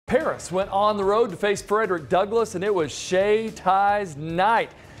Paris went on the road to face Frederick Douglass, and it was Shea Ty's night.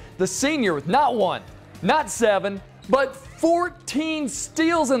 The senior with not one, not seven, but 14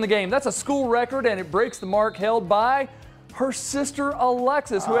 steals in the game. That's a school record, and it breaks the mark held by her sister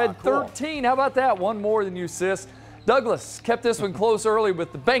Alexis, who had 13. How about that? One more than you, sis. Douglass kept this one close early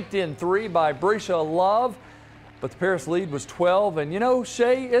with the banked-in three by Brescia Love, but the Paris lead was 12. And you know,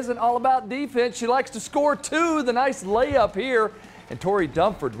 Shea isn't all about defense. She likes to score too. The nice layup here. And Tori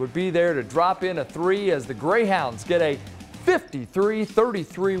Dunford would be there to drop in a three as the Greyhounds get a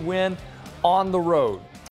 53-33 win on the road.